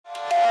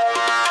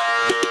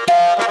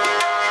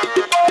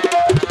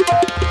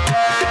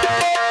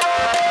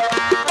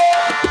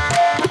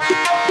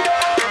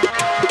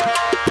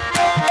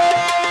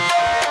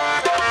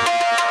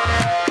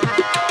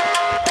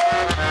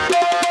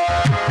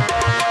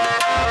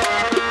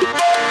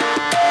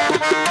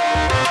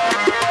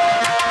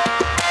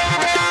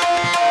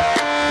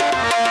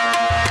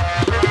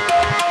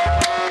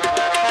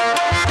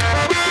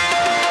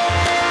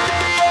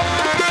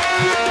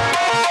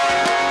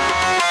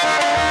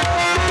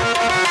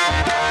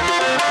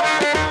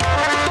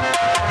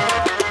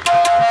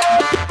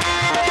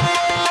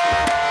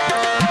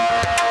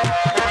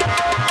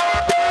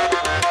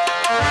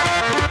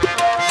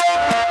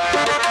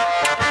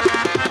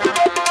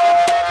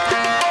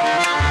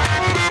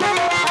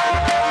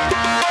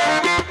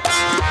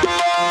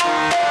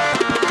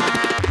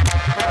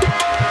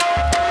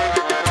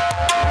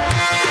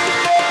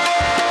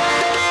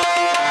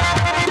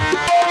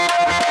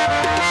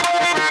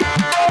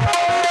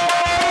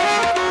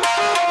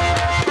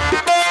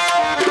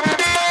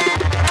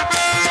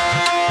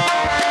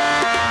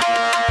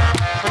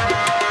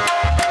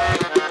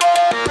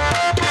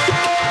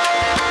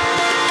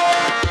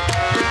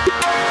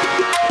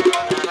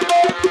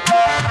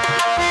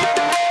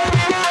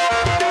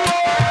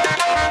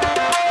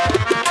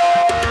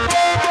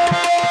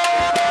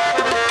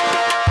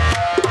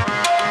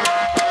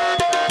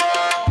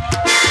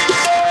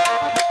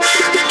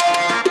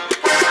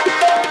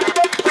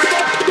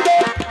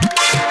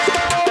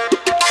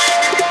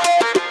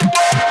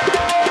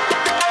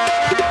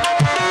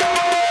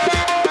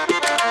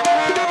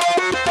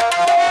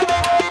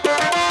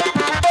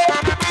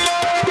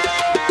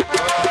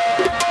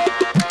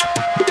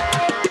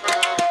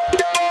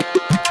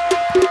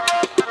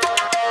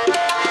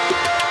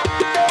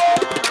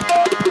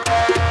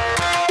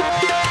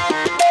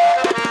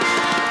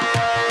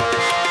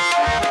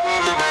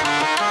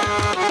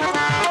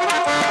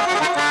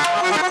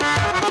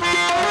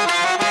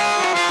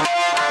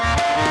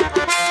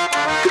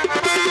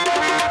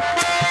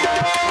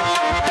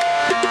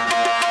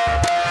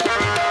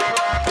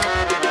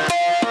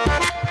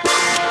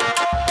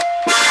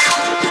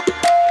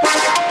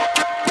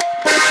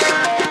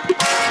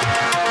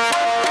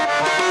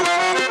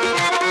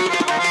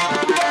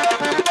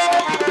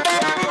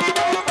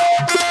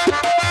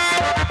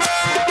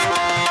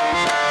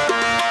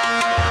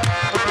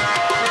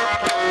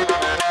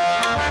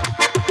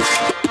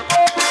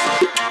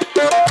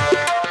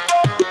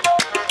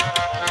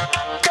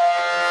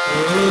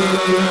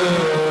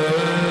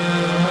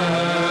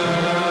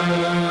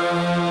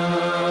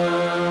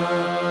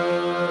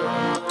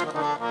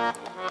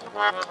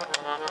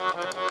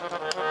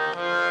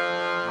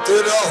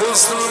तेरा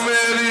हुस्न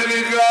मेरी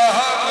निगाह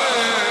में,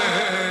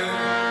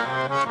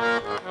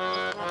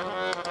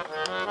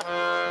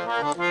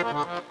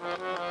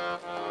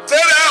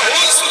 तेरा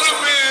हुस्न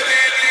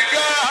मेरी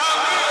निगाह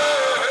में,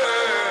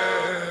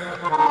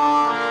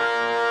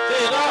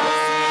 तेरा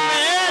हुस्न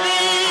मेरी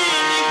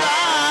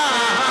निगाह,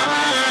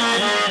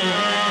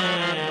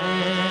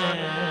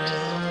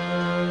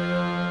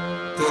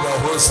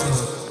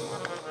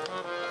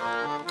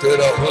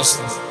 तेरा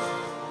हुस्न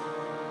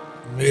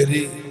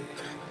मेरी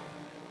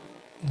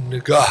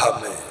निगाह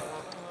में,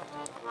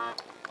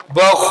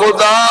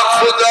 खुदा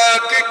खुदा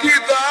की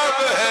किताब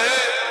है,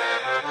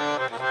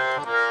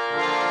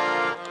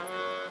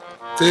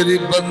 तेरी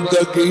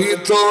बंदगी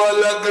तो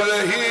अलग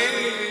रही,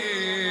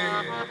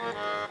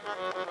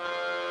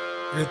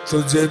 ये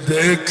तुझे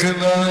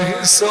देखना ही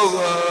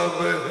सवाब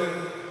है।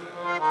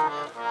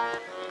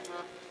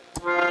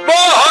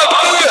 बहुत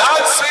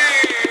हंसी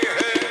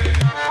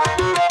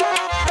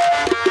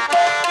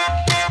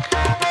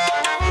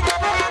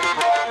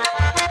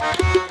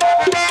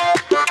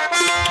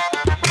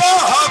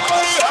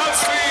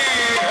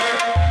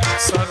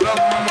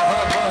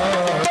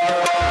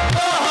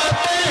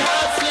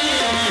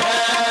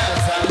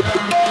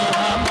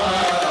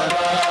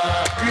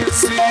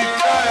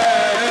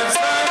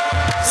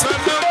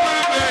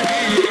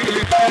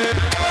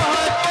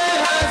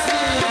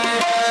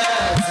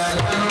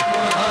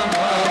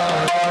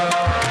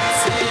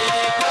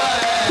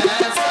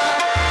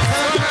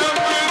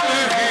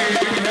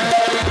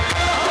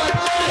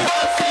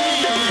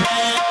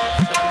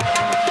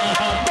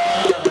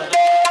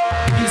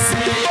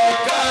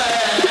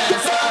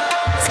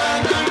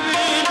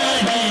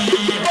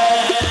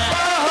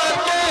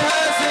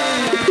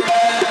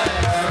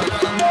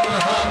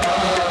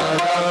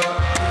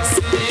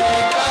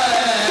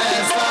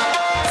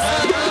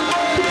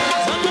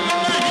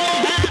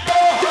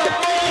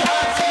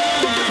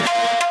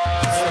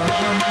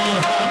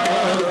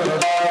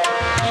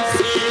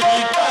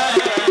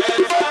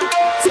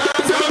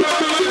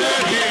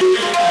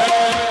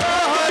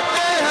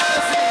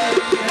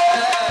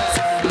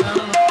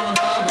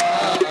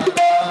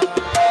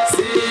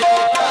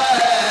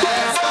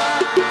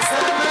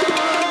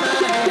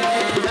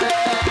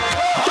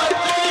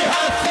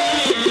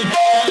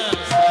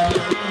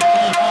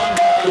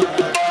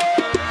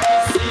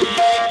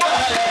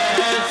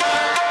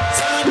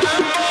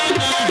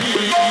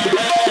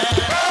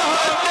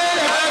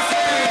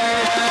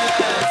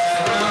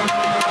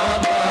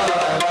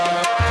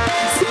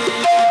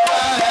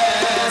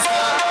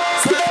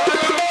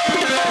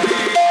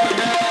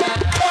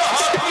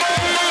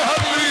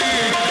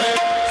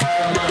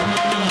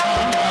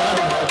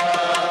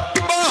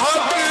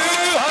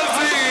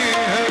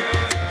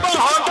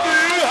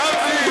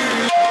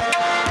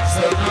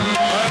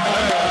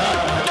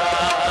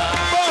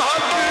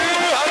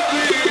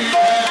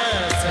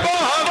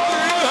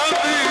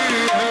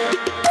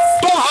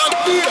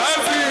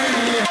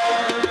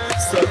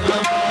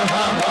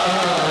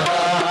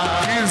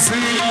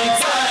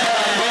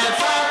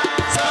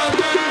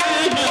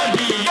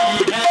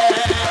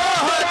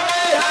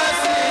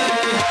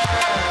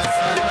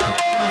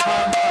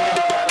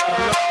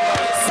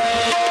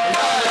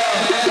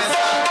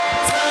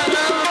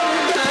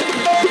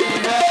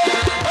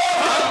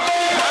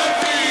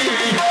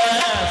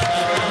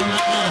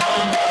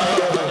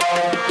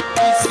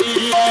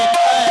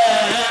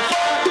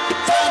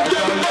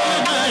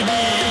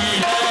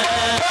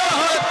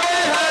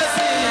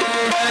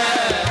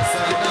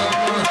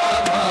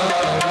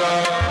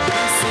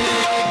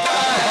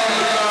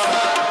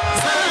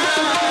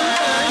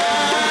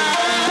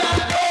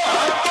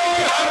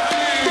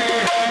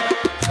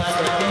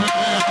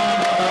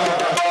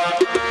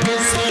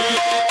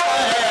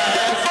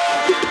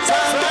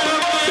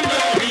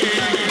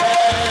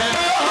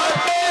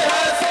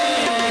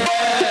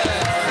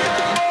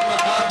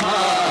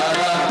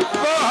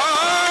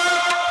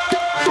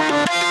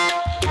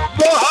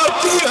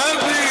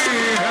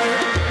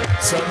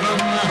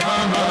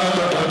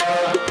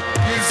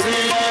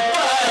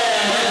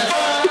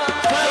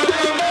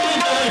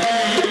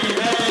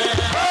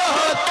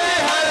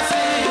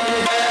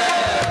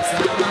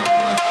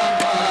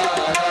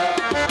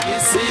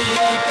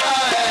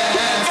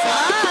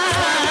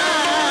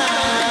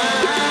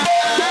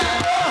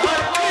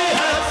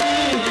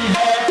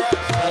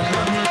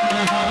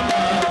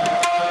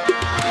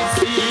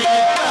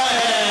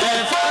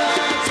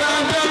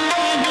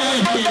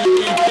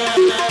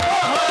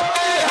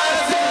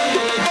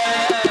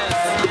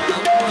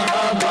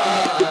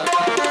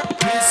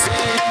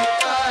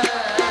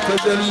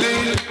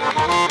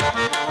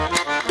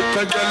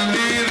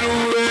तजल्ली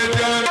रूए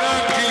जाना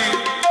की,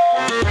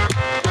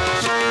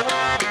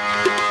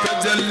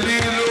 तजल्ली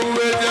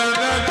रूए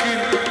जाना की,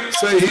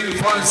 सही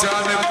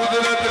फशान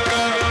कुदरत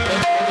का,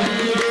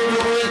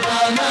 रूए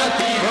जाना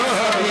की,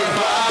 सही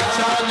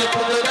फशान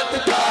कुदरत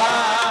का।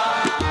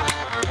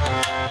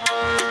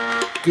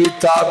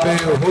 किताबे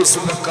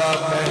हुस्न का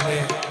मैंने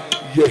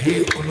यही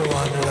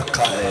उन्वान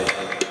रखा है।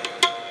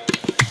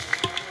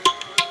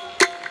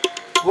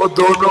 वो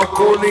दोनों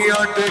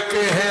कोनियां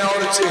टेके हैं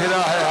और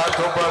चेहरा है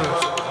हाथों पर।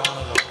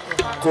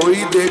 कोई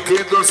देखे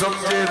तो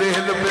समझे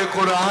रेहन पे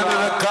कुरान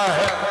रखा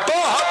है।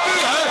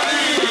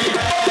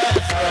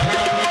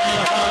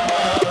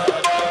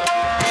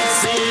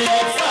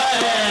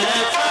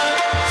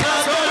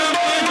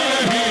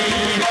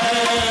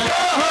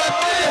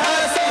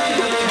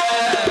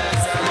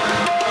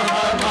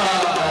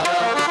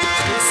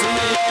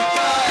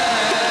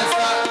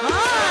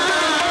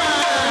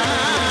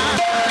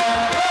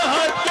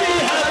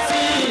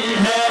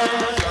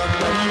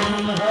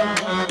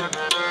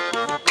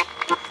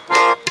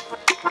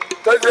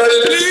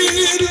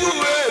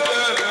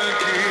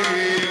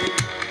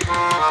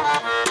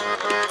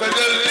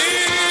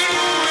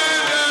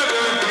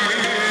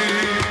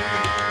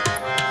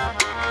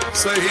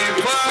 सही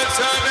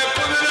बादशाह ने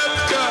कुदरत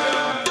का।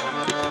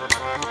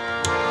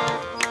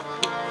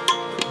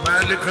 मैं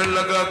लिखने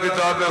लगा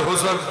किताब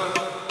हुस्न।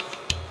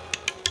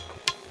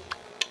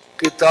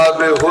 किताब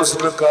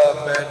हुस्न का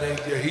मैंने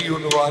यही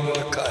उन्वान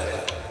रखा है।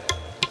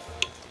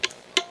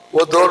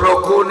 वो दोनों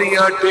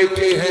कोनियां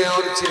टेके हैं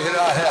और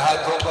चेहरा है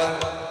हाथों पर।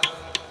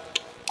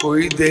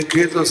 कोई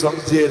देखे तो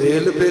समझे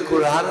रेल पे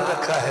कुरान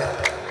रखा है।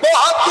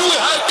 बहुत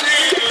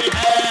हसीन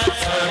है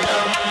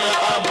सनम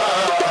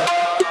हमारा,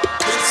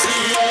 किसी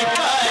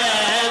का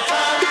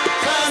ऐसा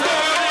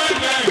सनम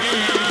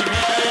नहीं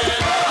है।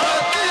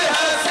 बहुत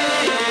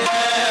हसीन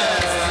है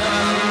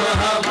सनम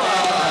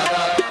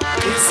हमारा,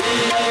 किसी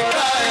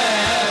का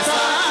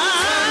ऐसा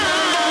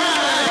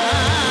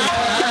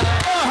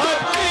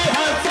बहुत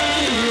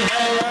हसीन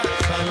है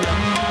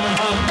सनम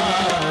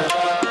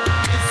हमारा,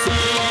 किसी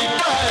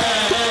का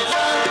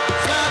ऐसा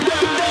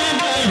सनम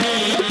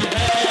नहीं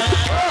है।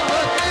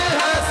 बहुत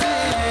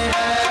हसीन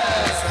है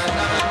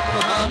सनम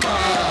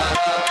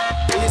हमारा,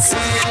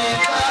 किसी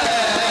का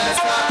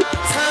ऐसा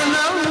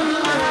सनम।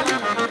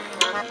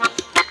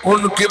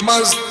 उनकी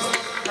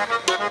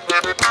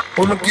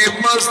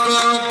मस्त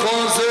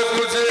आंखों से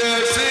मुझे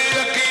ऐसी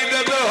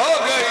अकीदत हो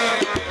गई।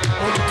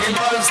 उनकी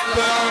मस्त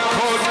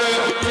आंखों से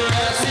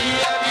ऐसी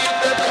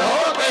अकीदत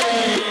हो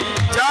गई।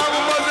 जब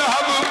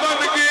मजहब बन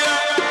गया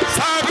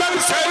सागर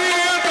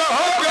शरीयत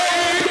हो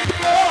गई।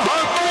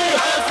 बहुत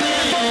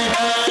हसीन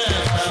है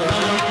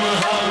सनम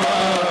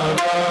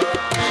हमारा,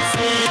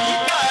 किसी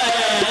का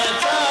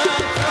ऐसा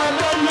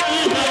सनम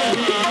नहीं है।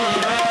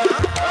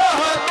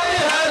 बहुत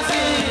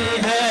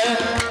हसीन है।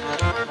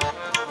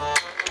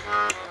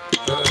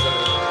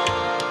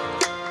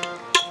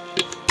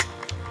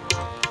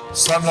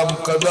 सनम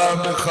कदा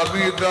में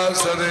खमीदा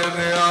सरे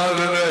नियाज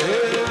रहे।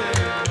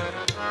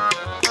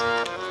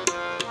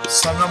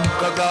 सनम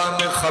कदा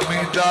में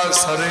खमीदा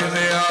सरे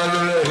नियाज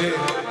रहे।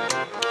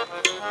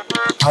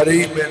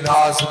 हरी में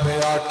नाज में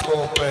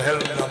आठों पहर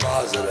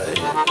नमाज रहे।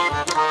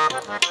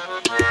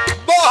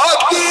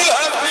 बहुत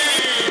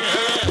हसीन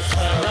है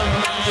सनम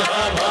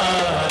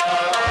हमारा,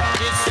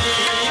 किसी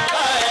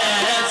का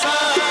ऐसा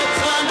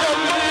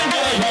सनम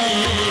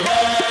नहीं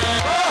है।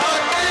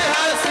 बहुत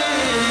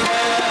हसीन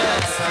है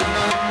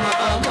सनम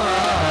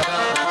हमारा,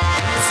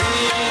 किसी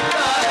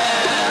का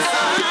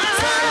ऐसा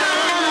सनम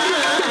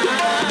नहीं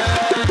है।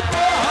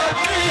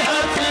 बहुत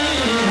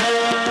हसीन है।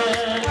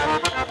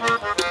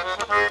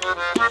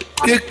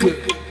 एक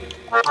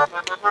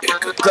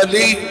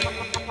कली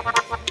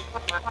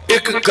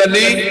एक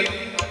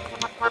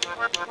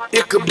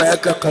मैं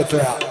का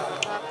कतरा।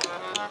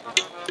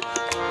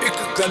 एक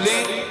कली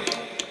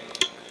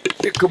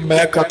एक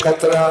मैं का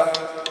कतरा।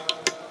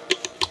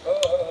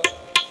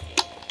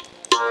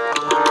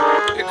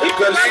 एक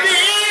कली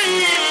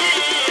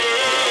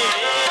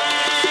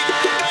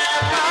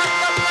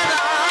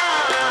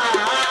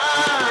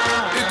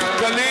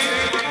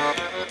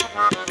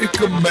एक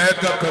मैं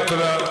का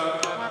कतरा।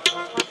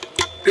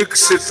 एक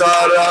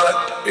सितारा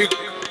एक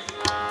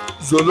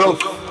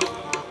जुल्फ।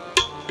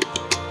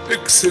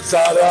 एक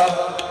सितारा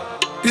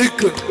एक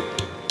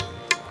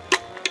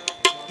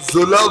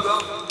जुल्फ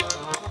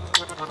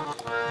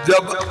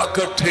जब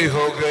इकट्ठे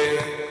हो गए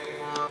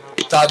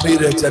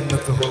ताबीर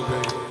जन्नत हो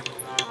गए।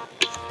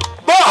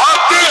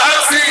 बहुत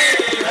हसीन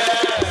है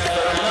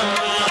सनम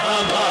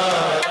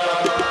हमारा,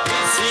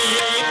 किसी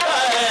का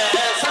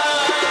ऐसा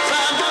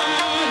सनम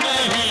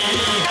नहीं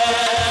है।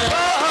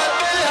 बहुत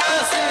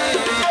हसीन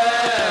है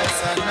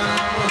सनम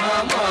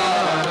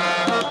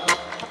हमारा।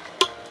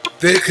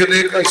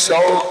 देखने का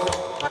शौक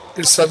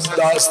इस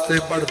अंदाज से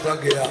बढ़ता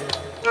गया।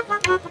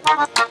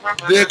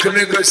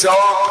 देखने का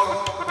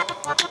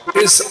शौक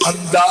इस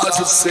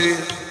अंदाज से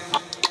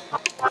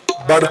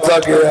बढ़ता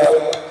गया।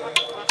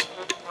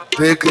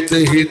 देखते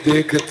ही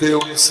देखते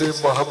उनसे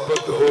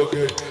मोहब्बत हो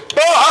गए।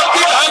 बहुत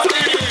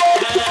हसीन है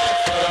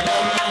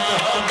सनम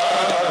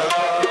हमारा,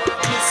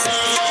 किसी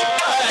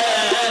का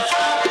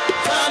ऐसा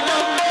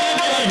सनम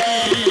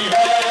नहीं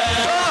है।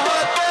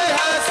 बहुत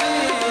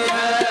हसीन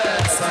है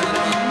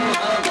सनम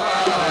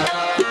हमारा,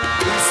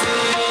 किसी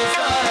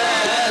का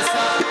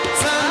ऐसा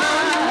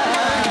सनम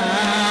नहीं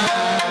है।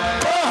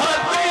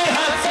 बहुत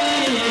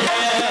हसीन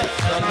है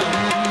सनम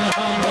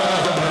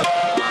हमारा,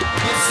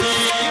 किसी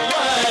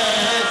का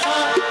ऐसा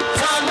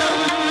सनम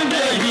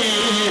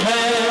नहीं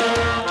है।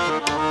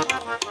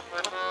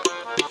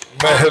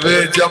 महवे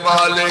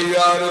जमाल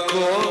यार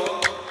को,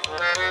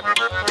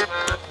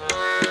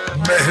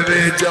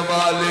 महवे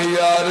जमाल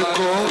यार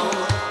को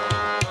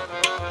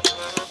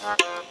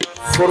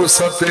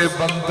फुर्सत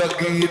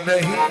बंदगी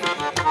नहीं,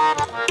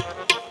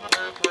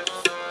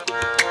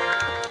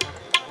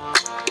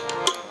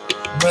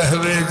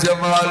 महवे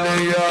जमाल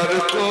यार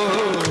को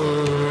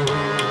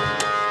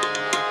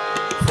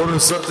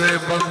फुर्सत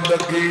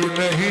बंदगी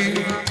नहीं,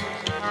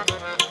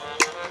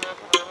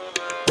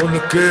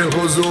 उनके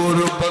हुजूर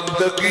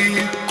बंदगी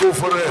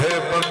कुफ्र है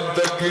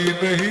बंदगी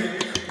नहीं,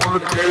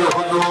 उनके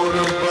हुजूर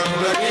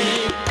बंदगी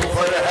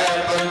कुफ्र है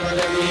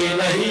बंदगी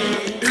नहीं।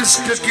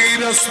 इश्क की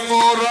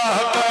रस्मो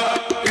रहता,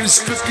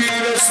 इश्क की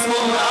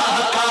रस्मो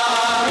रहता,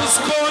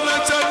 उसको न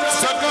चल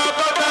सका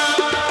पता,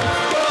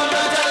 उसको न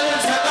चल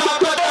सका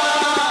पता,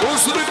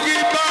 उसकी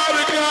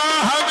बारगाह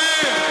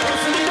हमें,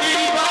 उसकी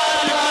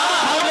बारगाह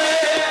हमें,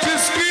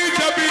 जिसकी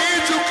जबी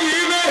झुकी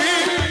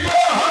नहीं,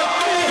 बहुत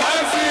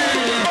हंसी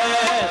है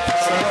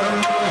सनम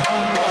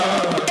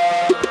हमारा,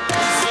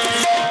 किसी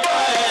का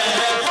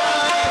ऐसा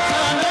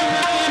सनम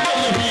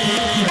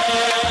नहीं है,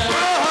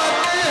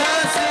 बहुत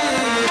हंसी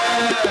है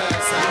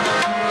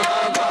सनम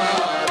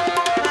हमारा,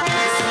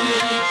 किसी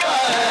का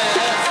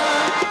ऐसा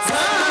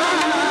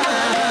सनम,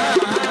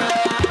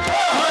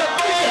 बहुत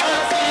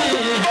हंसी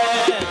है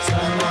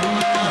सनम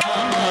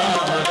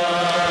हमारा।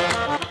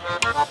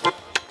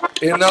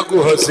 इन्हां को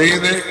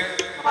हसीन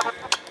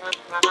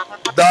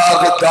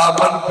दाग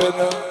दामन पे न,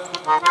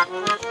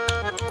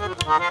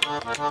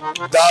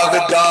 दाग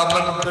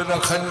दामन पे न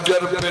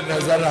खंजर पे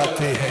नजर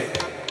आते हैं,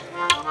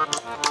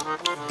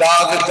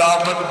 दाग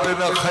दामन पे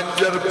न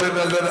खंजर पे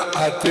नजर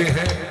आते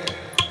हैं,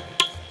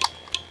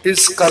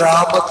 इस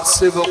करामत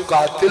से वो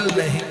कातिल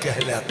नहीं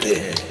कहलाते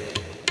हैं,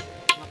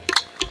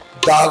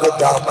 दाग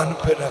दामन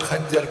पे न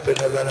खंजर पे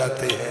नजर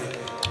आते हैं,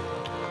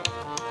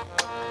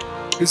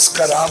 इस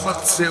करामत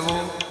से वो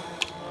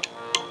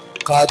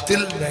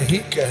कातिल नहीं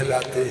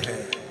कहलाते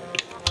हैं।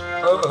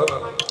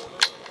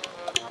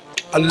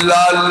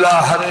 अल्लाह अल्लाह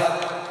हरे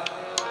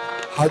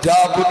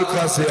हजाब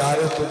उनका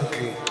ज़ियारत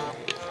उनकी,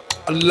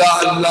 अल्लाह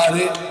अल्लाह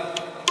रे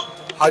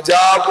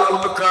हजाब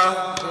उनका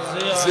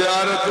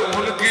ज़ियारत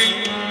उनकी,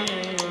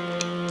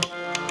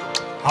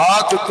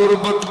 हाथ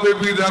तुरबत में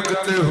भी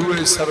रखते हुए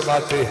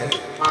शर्माते हैं,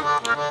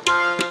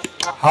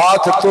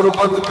 हाथ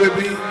तुरबत में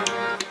भी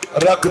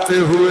रखते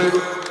हुए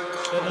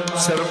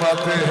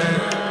शर्माते हैं।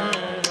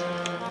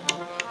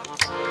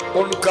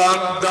 उनका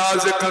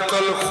अंदाज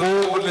कत्ल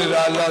खूब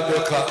निराला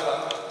देखा,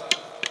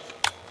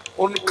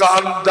 उनका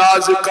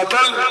अंदाज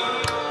कत्ल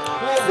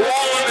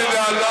खूब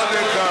निराला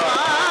देखा,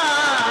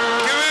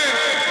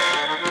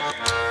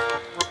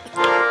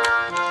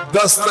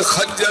 दस्त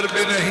खंजर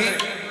भी नहीं,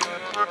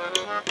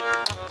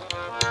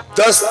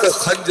 दस्त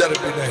खंजर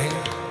भी नहीं,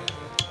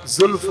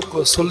 जुल्फ को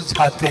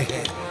सुलझाते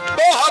हैं।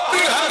 बहुत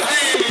ही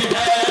हसीन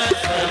है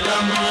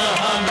सनम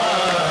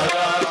हमारा,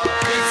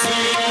 किसी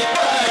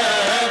का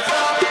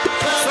ऐसा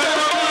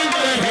सनम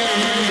नहीं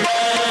है,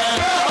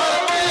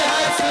 बहुत ही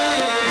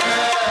हसीन है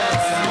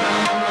सनम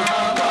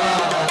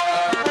हमारा,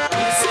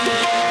 किसी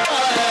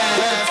का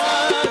ऐसा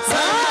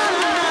सनम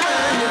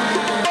नहीं है।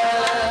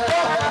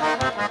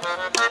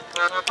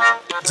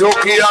 जो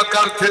किया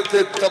करते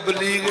थे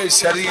तबलीग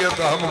शरीयत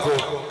हमको,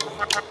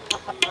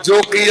 जो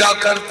किया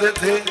करते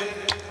थे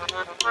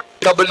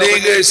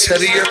तबलीग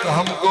शरीयत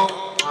हमको,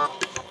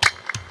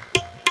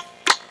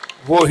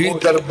 वही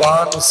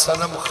दरबार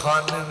सनम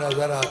खाने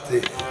नजर आते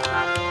हैं,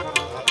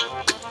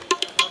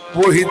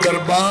 वही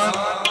दरबार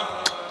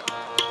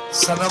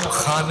सनम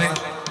खाने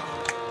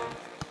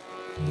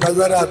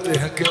नजर आते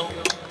हैं। क्यों?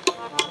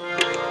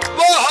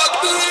 बहुत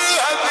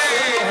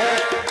हसीन है,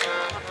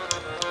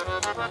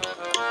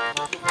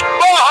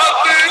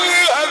 बहुत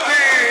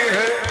हसीन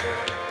है,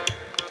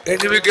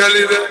 इंज भी कह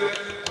लीजिए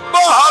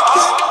बहुत,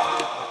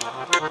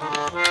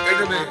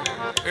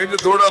 इंज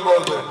थोड़ा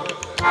बहुत है,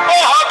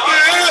 बहुत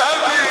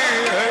हसीन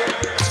है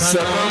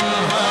सनम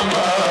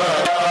हमारा,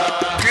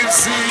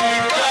 किसी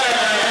का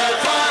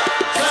ऐसा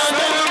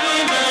सनम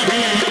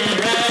नहीं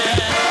है,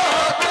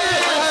 बहुत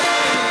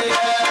हसीन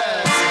है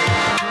सनम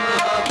हमारा,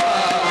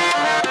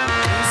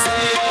 किसी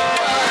का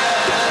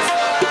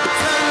ऐसा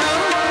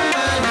सनम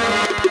नहीं है,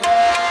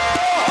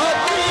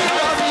 बहुत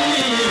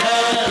हसीन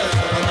है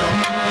सनम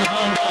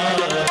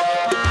हमारा,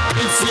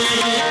 किसी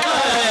का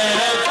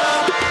ऐसा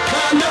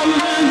सनम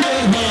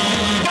नहीं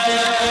है,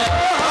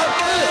 बहुत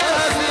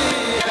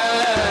हसीन है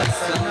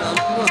सनम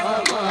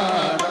हमारा।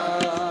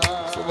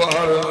 सुभान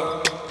अल्लाह।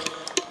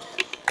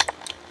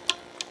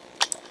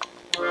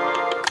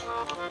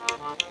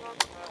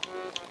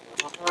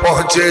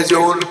 पहुंचे जो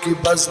उनकी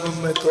बज़्म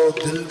में तो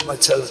दिल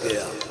मचल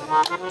गया,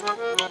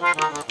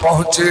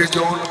 पहुंचे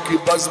जो उनकी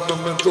बज़्म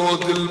में तो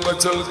दिल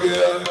मचल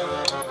गया,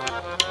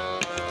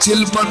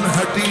 चिलमन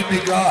हटी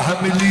निगाह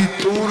मिली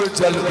दूर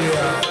जल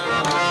गया,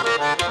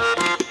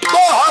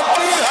 बहुत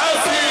ही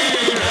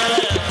हसीन है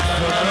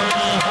सनम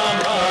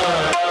हमारा,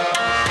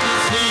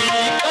 किसी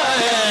का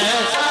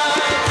ऐसा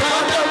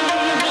सनम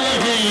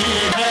नहीं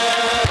है,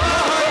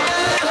 बहुत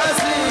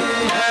हसीन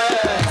है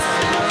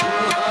सनम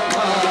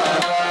हमारा,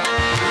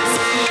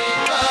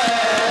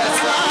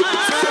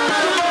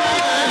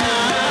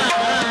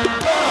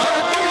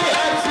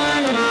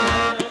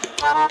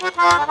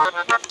 सुभान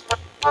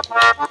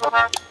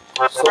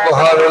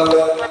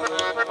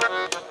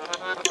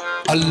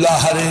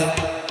अल्लाह।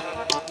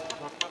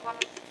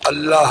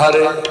 अल्लाह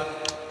रे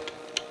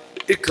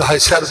एक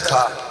हशर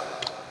था,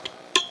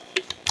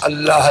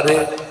 अल्लाह रे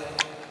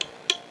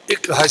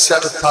एक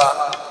हशर था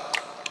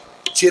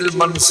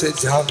चिलमन से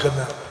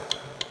झांकना।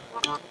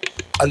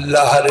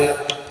 अल्लाह रे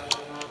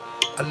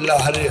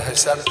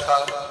हशर था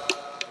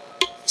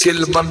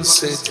चिलमन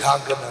से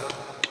झांकना।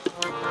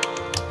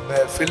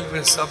 महफिल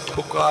में सब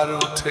पुकार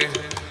उठे,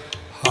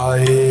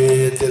 हाय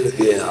दिल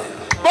गया।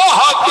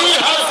 बहुत ही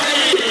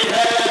हंसी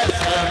है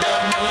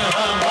सनम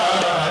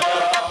हमारा,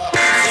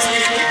 किसी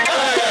का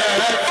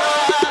ऐसा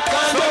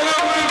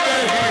सनम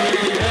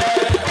नहीं है।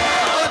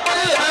 बहुत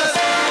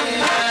हंसी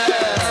है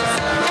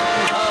सनम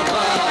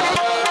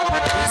हमारा,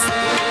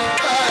 किसी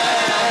का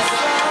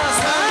ऐसा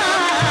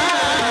सनम।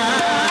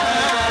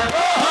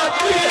 बहुत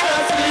ही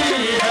हंसी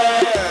है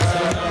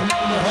सनम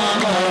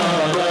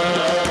हमारा।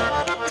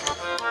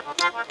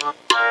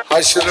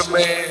 हश्र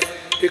में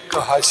एक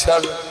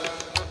हशर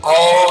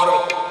और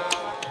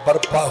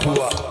बर्पा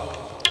हुआ।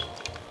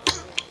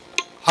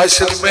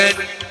 हश्र में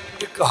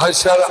एक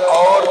हशर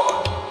और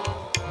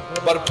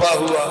बर्पा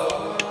हुआ,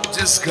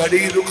 जिस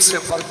घड़ी रुख से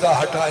पर्दा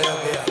हटाया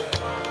गया।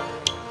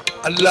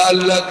 अल्लाह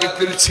अल्लाह की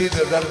तिरछी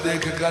नजर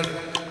देखकर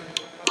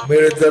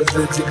मेरे दर्द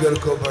जिगर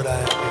को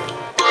बढ़ाया गया।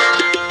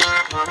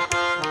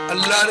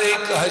 अल्लाह ने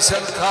एक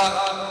हशर था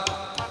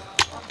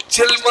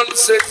चिलमन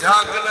से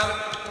झांकना।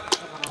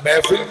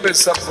 महफिल में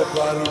सब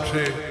पुकार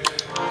उठे,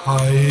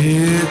 हाय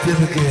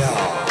दिल गया।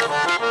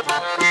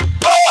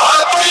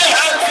 बहुत ही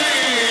हंसी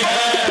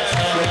है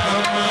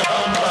सनम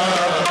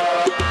हमारा,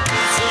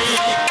 किसी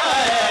का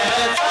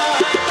ऐसा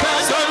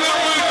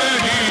सनम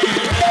नहीं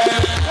है।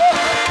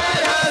 बहुत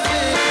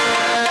हंसी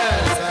है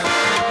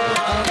सनम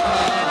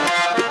हमारा,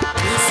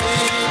 किसी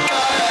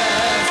का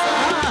ऐसा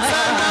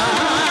सनम।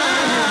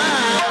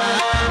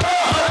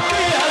 बहुत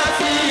ही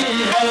हंसी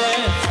है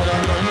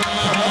सनम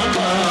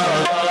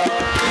हमारा,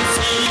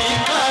 किसी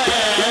का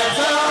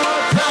ऐसा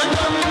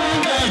सनम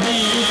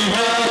नहीं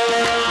है।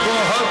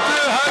 बहुत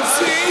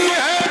हंसी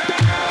है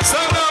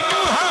सनम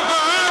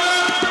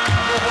हमारा,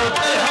 बहुत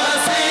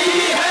हंसी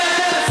है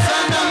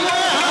सनम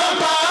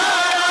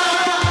हमारा,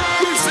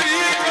 किसी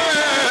का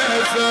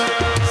ऐसा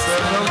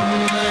सनम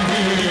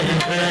नहीं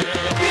है।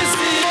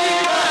 किसी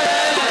का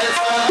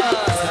ऐसा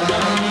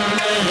सनम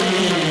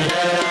नहीं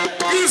है,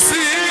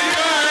 किसी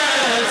का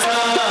ऐसा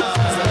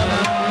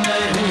सनम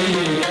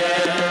नहीं है।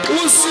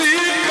 उसी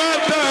का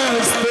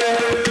दस्ते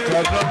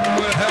करम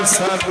है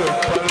सर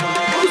पर,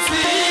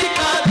 उसी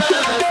का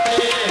दस्ते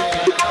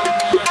करम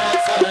है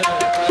सर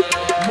पर।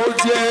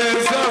 मुझे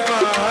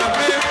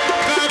ज़माने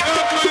का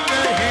गम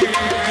नहीं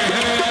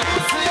है,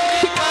 उसी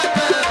का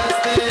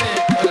दस्ते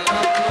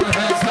करम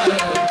है सर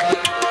पर।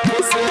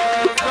 मुझे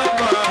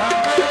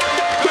ज़माने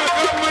का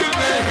गम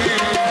नहीं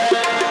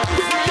है,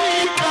 उसी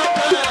का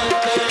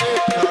दस्ते करम है सर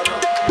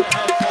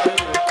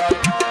पर।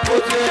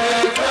 मुझे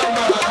ज़माने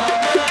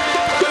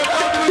का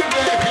गम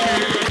नहीं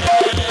है,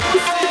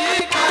 उसी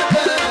का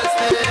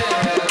दस्ते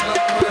करम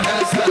है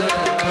सर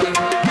पर।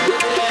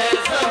 मुझे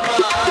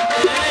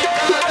ज़माने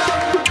का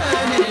गम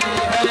नहीं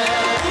है,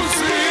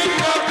 उसी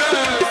का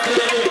दस्ते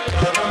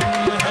करम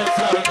है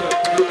सर पर।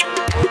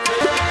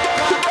 मुझे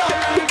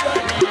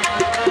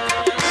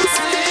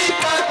उसी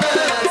का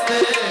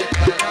दस्ते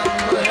करम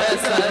है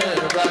सर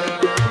पर।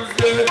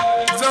 मुझे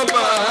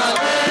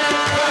ज़माने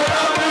का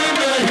गम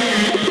नहीं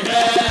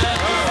है,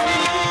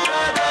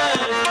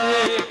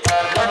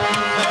 करम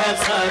है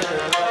सर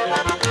पर।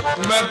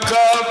 मैं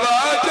काबा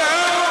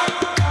जाऊं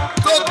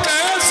तो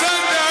कैसे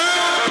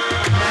जाऊं,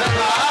 मैं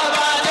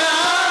काबा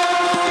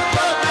जाऊं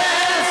तो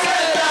कैसे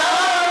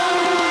जाऊं।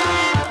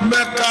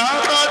 मैं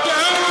काबा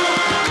जाऊं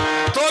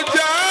तो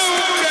जाऊं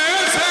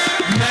कैसे,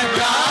 मैं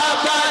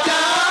काबा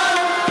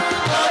जाऊं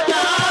तो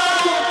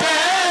जाऊं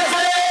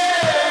कैसे।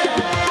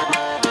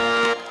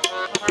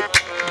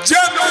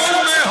 जनू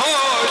में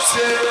होश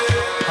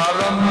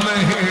हरम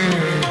नहीं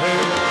है,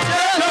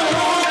 जनू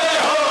में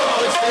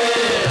होश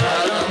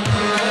हरम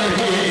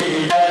नहीं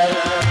है।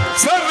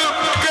 सनम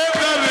के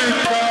दर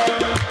का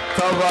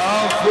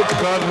तवाफ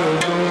कर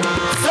लो,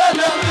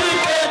 सनम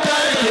के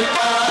दर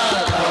का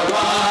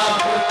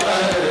तवाफ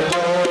कर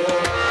लो।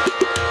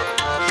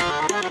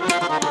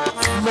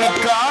 मैं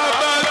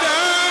काबा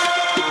जाऊं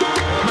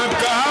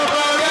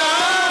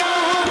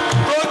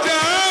तो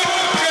जाऊं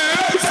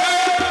कैसे,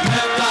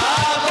 मैं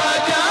काबा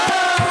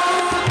जाऊं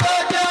तो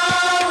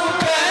जाऊं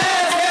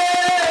कैसे।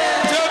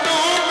 जनू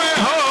में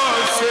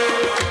होश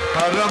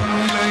हरम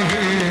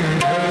नहीं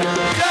है,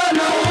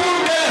 जनू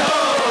में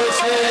होश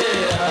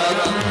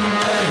हरम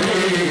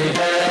नहीं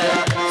है।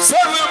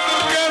 सनम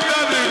के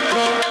दर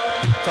को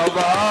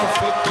तवाफ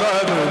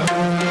कर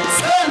लो,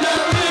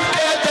 सनम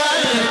के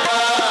दर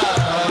का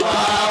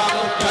तवाफ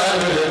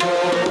कर लो।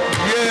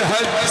 ये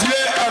हज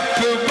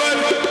अकबर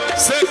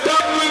से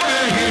कम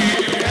नहीं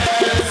है,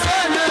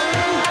 सनम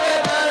के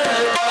दर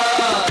का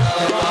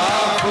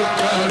तवाफ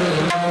कर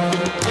लो।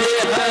 ये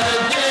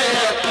हज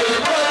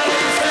अकबर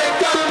से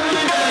कम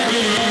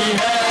नहीं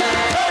है,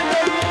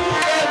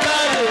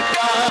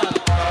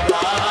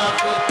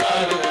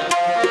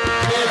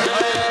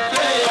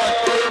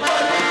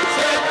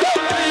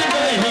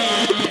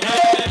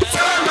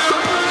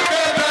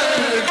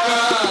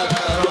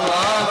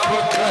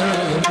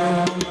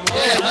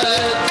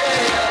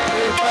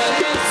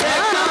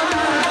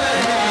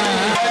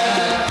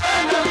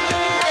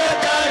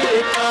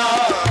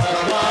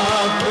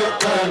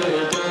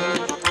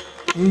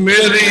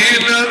 मेरी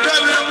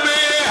नजर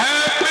में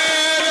है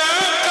मेरा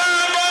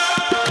काबा,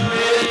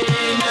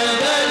 मेरी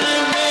नजर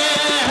में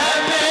है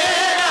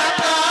मेरा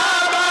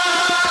काबा,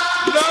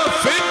 ना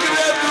फिक्र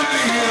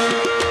दुनिया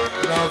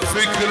ना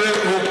फिक्र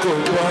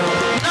उक़बा,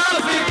 ना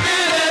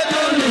फिक्र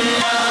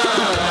दुनिया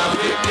ना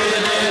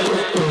फिक्र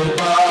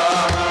उक़बा,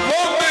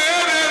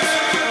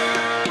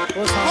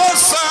 वो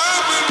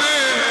सामने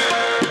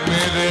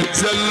मेरे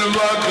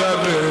जलवा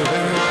कर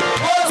है,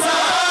 वो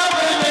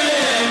सामने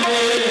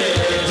मेरे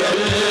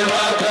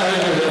जलवा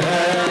कर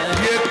है,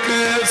 ये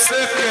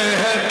कैसे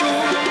कह दूं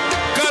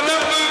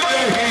कलम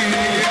नहीं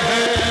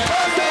है,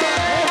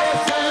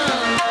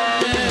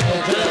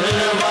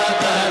 जलवा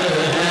कर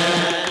है,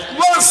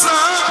 वो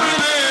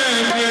सामने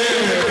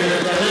मेरे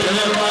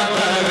जलवा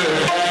कर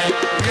है,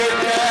 ये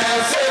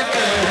कैसे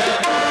कह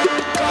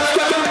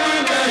कलम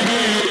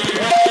नहीं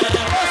है,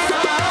 वो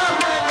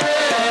सामने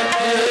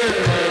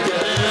मेरे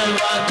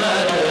जलवा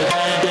कर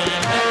है,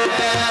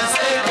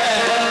 कैसे कह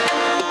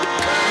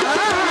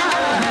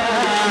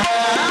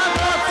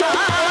वो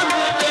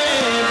सामने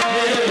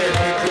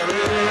मेरे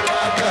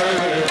जलवा कर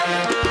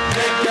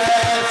है,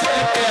 कैसे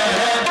कह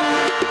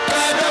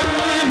कदम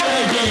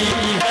नहीं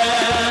है।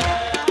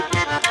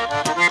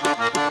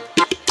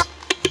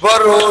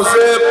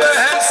 बरोज़े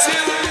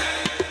महसिल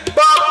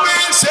बापे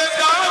से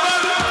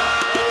दावल,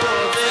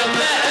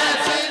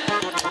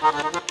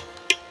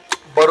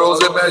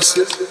 बरोज़े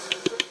महसिल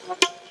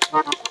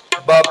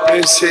बापे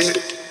से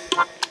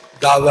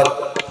दावल,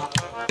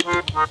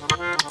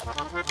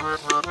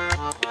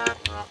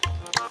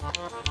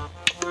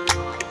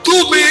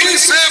 तुम्हीं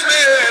से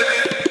मेरी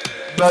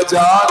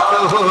नजात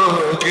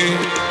होगी,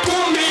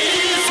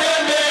 तुम्हीं से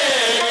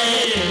मेरी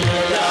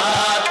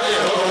निजात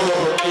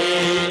होगी,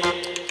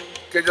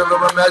 कि जब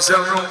मैं महशर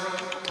नूं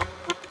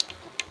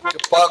कि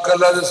पाक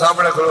अल्लाह के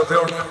सामने खलोते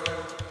होने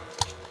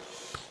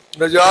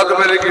नजात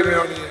मेरे किवें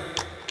होनी है।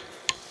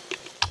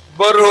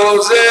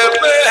 बरोज़े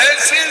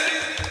महसिल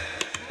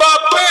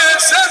बापे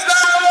से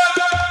दावल,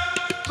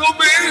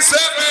 तुम्हीं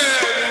से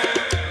मेरी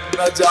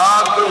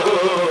नजात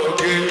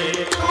होगी,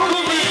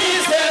 तुम्हीं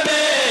से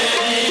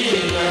मेरी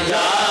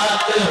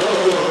निजात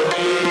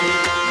होगी,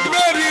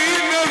 मेरी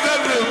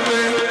नजर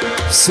में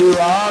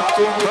सिवा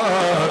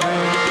तुम्हारे,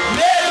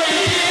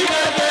 मेरी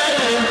नजर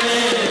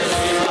में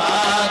सिवा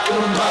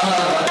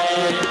तुम्हारे,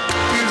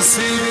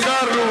 किसी का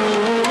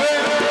रूए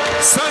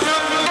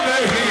सनम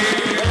नहीं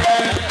है,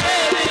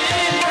 मेरी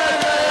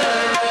नजर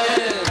में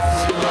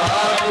सिवा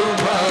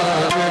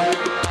तुम्हारे,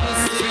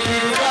 किसी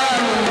का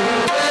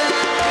रूप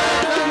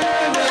कदम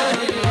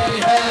नहीं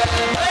है,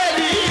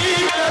 मेरी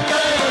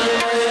नजर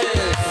में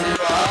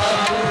सिवा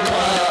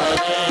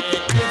तुम्हारे,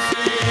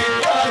 किसी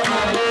का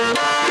रूप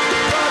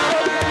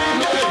कदम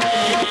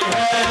नहीं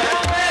है,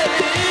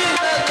 मेरी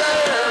नजर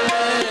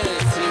में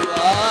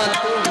सिवा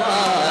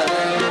तुम्हारे।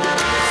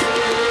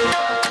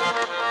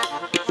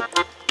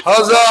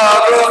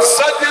 हजारों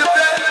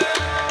सजदे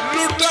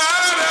लुटा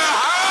रहा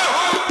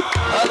हूँ,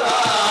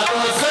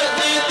 हजारों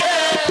सजदे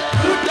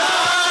लुटा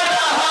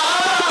रहा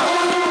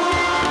हूँ,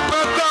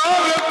 मैं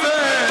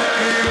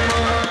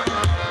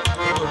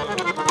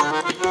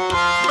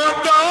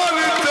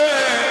दौलते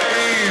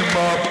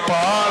ईमान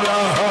पा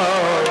रहा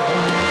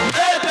हूँ,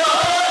 मैं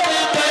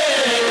दौलते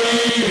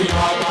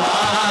ईमान पा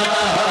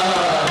रहा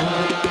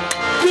हूँ,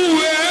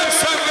 कुए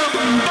सनम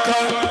का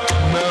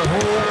मैं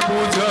हूँ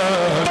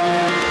पुजारी,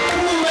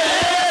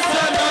 तुम्हें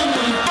सनम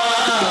का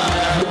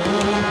मैं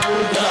हूँ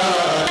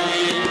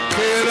पुजारी,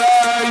 तेरा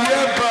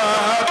ये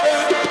बात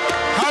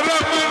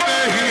हरम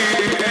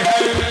नहीं है,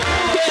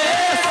 तुम्हें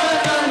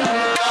सनम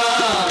का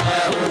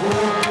मैं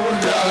हूँ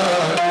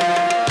पुजारी,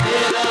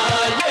 तेरा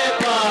ये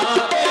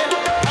बातें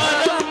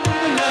हरम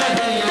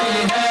नहीं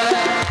है,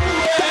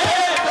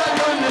 तुम्हें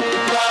सनम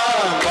का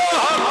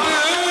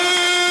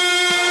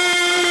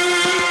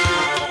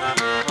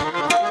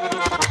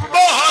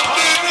बहुत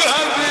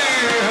हदी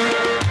है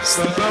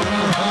सनम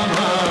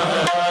हमारा,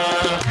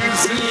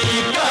 किसी